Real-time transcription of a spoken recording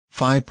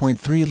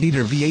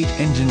5.3-liter V8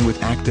 engine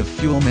with active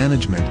fuel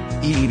management,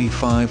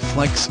 E85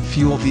 flex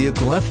fuel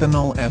vehicle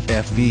ethanol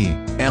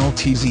FFV,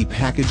 LTZ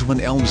package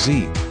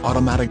 1LZ,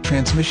 automatic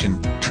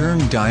transmission,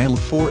 turn dial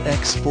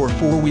 4x4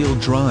 4-wheel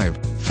drive,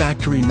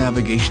 factory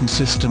navigation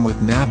system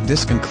with nav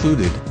disc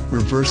included,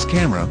 reverse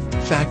camera,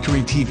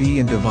 factory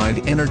TV and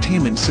divide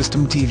entertainment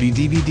system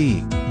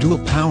TV/DVD, dual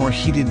power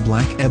heated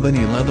black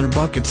ebony leather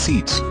bucket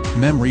seats,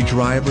 memory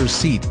driver's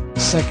seat,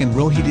 second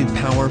row heated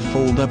power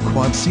fold-up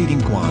quad seating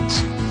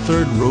quads,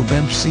 third row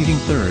bench seating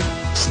third,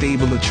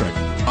 stable electric,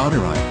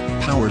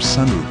 auto-ride, power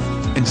sunroof,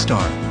 and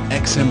star,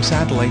 XM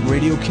satellite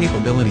radio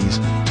capabilities,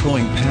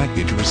 towing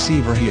package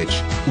receiver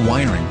hitch,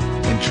 wiring,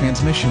 and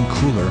transmission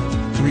cooler,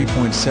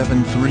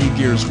 3.73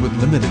 gears with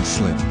limited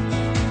slip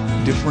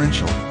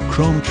differential,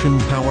 chrome trim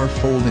power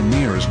fold-in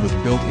mirrors with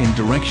built-in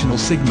directional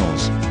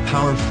signals,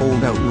 power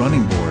fold-out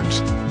running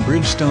boards,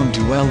 Bridgestone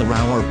Dual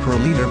per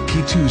liter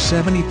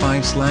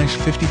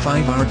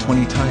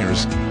P275/55R20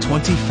 tires,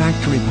 20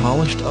 factory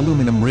polished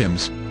aluminum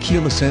rims,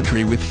 keyless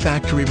entry with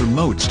factory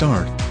remote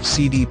start,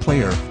 CD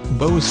player,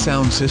 Bose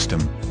sound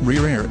system,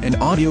 rear air and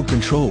audio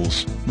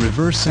controls,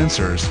 reverse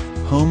sensors,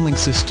 HomeLink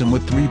system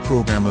with 3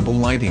 programmable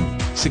lighting,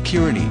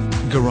 security,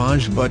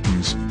 garage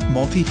buttons,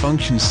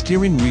 multi-function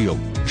steering wheel,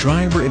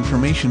 driver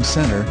information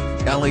center,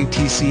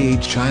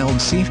 LATCH child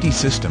safety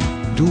system,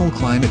 dual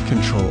climate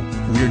control,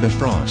 rear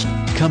defrost,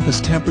 compass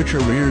temperature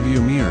rear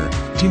view mirror,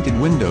 tinted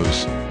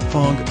windows,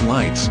 fog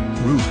lights,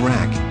 roof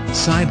rack,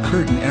 side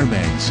curtain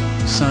airbags,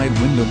 side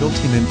window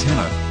built-in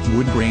antenna,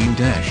 wood grain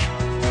dash,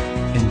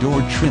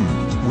 indoor trim,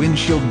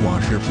 windshield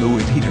washer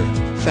fluid heater,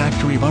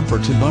 factory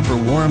bumper-to-bumper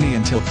warranty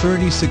until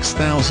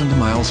 36,000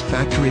 miles,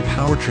 factory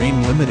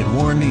powertrain limited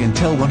warranty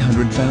until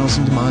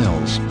 100,000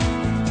 miles.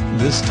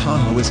 This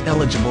Tahoe is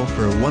eligible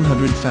for a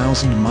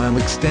 100,000-mile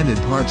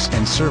extended parts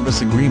and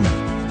service agreement.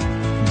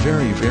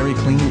 Very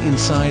clean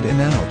inside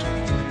and out.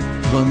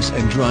 Runs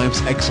and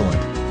drives excellent.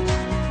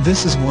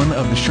 This is one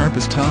of the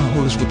sharpest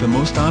Tahoes with the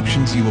most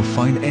options you will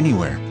find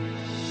anywhere.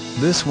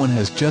 This one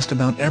has just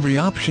about every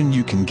option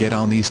you can get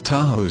on these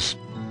Tahoes.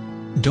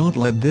 Don't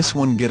let this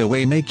one get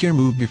away. Make your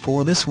move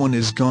before this one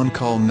is gone.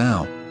 Call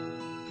now.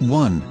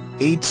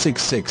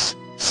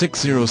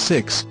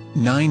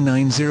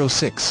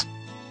 1-866-606-9906.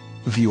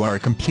 View our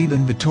complete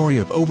inventory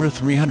of over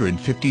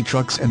 350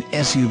 trucks and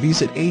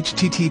SUVs at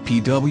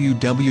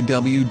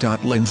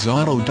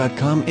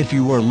http://www.lenzauto.com. If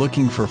you are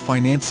looking for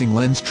financing,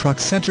 Lenz Truck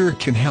Center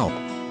can help.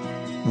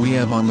 We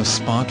have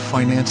on-the-spot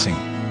financing.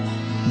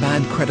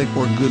 Bad credit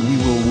or good, we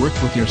will work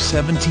with your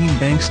 17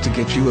 banks to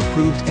get you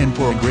approved and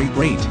for a great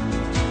rate.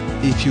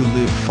 If you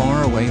live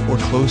far away or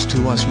close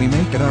to us, we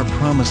make it our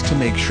promise to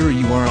make sure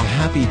you are a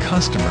happy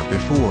customer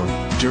before,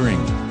 during,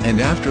 and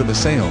after the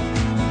sale.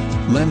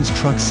 Lenz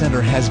Truck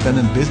Center has been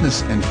in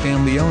business and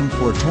family-owned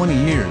for 20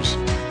 years.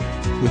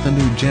 With a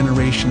new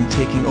generation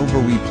taking over,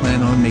 we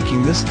plan on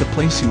making this the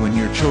place you and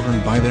your children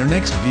buy their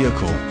next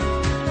vehicle.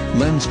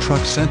 Lenz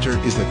Truck Center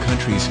is the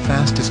country's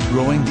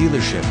fastest-growing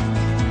dealership.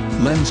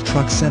 Lenz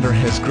Truck Center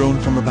has grown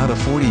from about a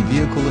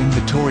 40-vehicle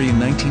inventory in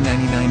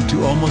 1999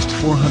 to almost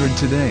 400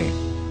 today.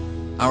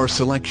 Our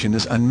selection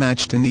is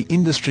unmatched in the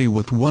industry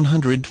with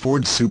 100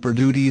 Ford Super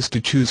Duties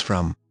to choose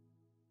from.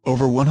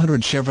 Over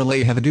 100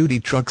 Chevrolet heavy-duty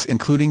trucks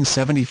including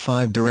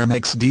 75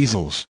 Duramax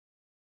diesels,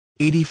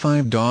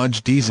 85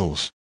 Dodge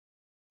diesels,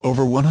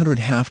 over 100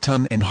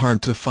 half-ton and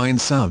hard-to-find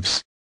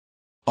SUVs.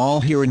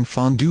 All here in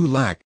Fond du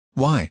Lac.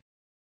 Why?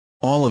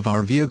 All of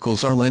our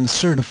vehicles are Lenz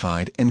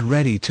certified and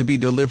ready to be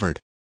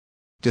delivered.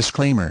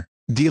 Disclaimer: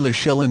 dealers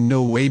shall in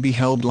no way be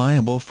held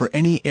liable for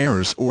any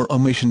errors or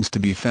omissions to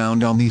be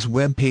found on these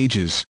web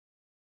pages.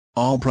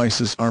 All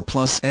prices are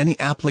plus any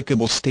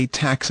applicable state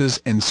taxes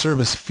and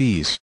service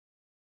fees.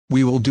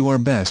 We will do our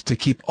best to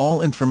keep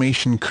all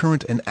information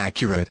current and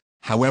accurate,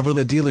 however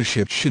the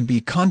dealership should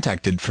be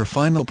contacted for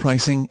final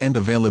pricing and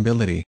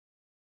availability.